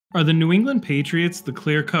Are the New England Patriots the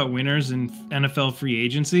clear-cut winners in NFL free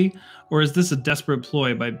agency, or is this a desperate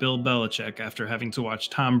ploy by Bill Belichick after having to watch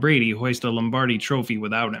Tom Brady hoist a Lombardi trophy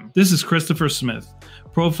without him? This is Christopher Smith,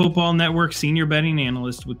 Pro Football Network senior betting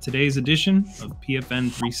analyst with today's edition of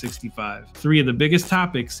PFN 365. Three of the biggest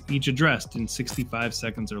topics, each addressed in 65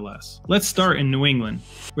 seconds or less. Let's start in New England,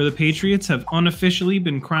 where the Patriots have unofficially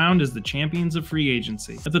been crowned as the champions of free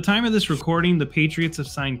agency. At the time of this recording, the Patriots have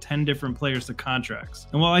signed 10 different players to contracts.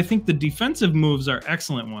 And while I think the defensive moves are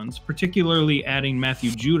excellent ones, particularly adding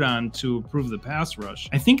Matthew Judon to improve the pass rush,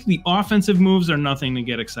 I think the offensive moves are nothing to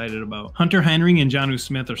get excited about. Hunter Henry and Jonnu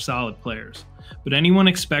Smith are solid players, but anyone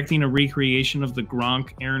expecting a recreation of the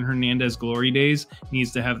Gronk, Aaron Hernandez glory days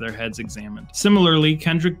needs to have their heads examined. Similarly,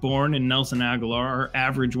 Kendrick Bourne and Nelson Aguilar are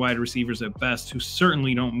average wide receivers at best who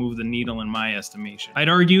certainly don't move the needle in my estimation. I'd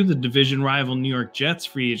argue the division rival New York Jets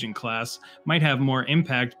free agent class might have more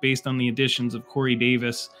impact based on the additions of Corey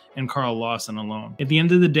Davis and Carl Lawson alone. At the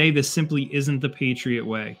end of the day, this simply isn't the Patriot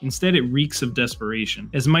way. Instead, it reeks of desperation.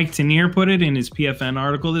 As 𝗦𝗢𝗨𝗧𝗨𝗕𝗓 put it in his PFN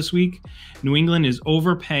article this week, New England is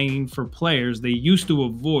overpaying for players they used to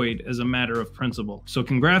avoid as a matter of principle. So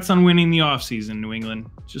congrats on winning the offseason, New England.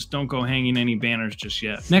 Just don't go hanging any banners just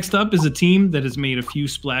yet. Next up is a team that has made a few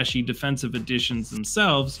splashy defensive additions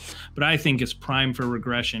themselves, but I think is primed for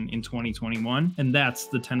regression in 2021, and that's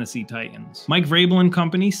the Tennessee Titans. Mike Vrabel and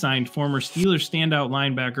company signed former Steelers standout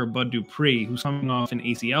linebacker Bud Dupree, who's coming off an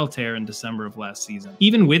ACL tear in December of last season.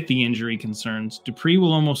 Even with the injury concerns, Dupree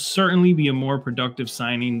will almost certainly be a more productive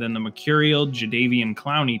signing than the mercurial Jadeveon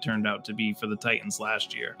Clowney turned out to be for the Titans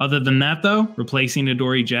last year. Other than that though, replacing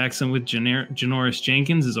Adoree Jackson with Janoris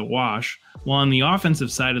Jenkins is a wash, while on the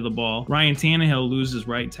offensive side of the ball, Ryan Tannehill loses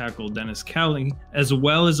right tackle Dennis Kelly, as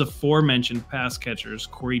well as aforementioned pass catchers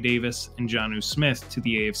Corey Davis and Jonnu Smith to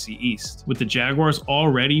the AFC East. With the Jaguars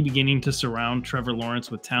already beginning to surround Trevor Lawrence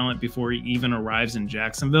with talent before he even arrives in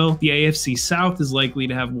Jacksonville, the AFC South is likely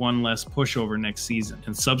to have one less pushover next season,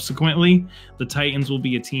 and subsequently, the Titans will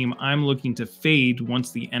be a team I'm looking to fade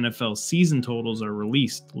once the NFL season totals are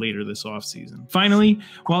released later this offseason. Finally,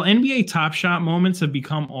 while NBA Top Shot moments have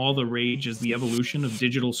become all the rage as the evolution of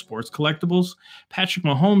digital sports collectibles, Patrick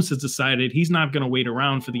Mahomes has decided he's not going to wait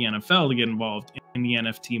around for the NFL to get involved in the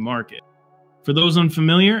NFT market. For those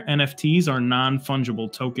unfamiliar, NFTs are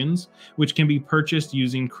non-fungible tokens, which can be purchased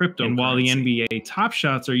using cryptocurrency. And while the NBA Top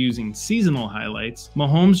Shots are using seasonal highlights,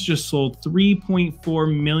 Mahomes just sold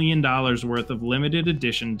 $3.4 million worth of limited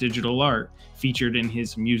edition digital art featured in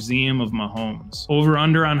his Museum of Mahomes. Over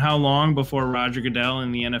under on how long before Roger Goodell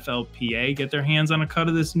and the NFLPA get their hands on a cut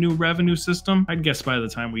of this new revenue system? I'd guess by the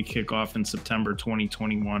time we kick off in September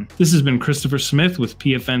 2021. This has been Christopher Smith with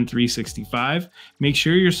PFN 365. Make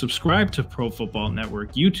sure you're subscribed to Pro Football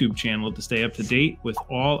Network YouTube channel to stay up to date with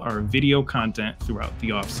all our video content throughout the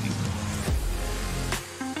offseason.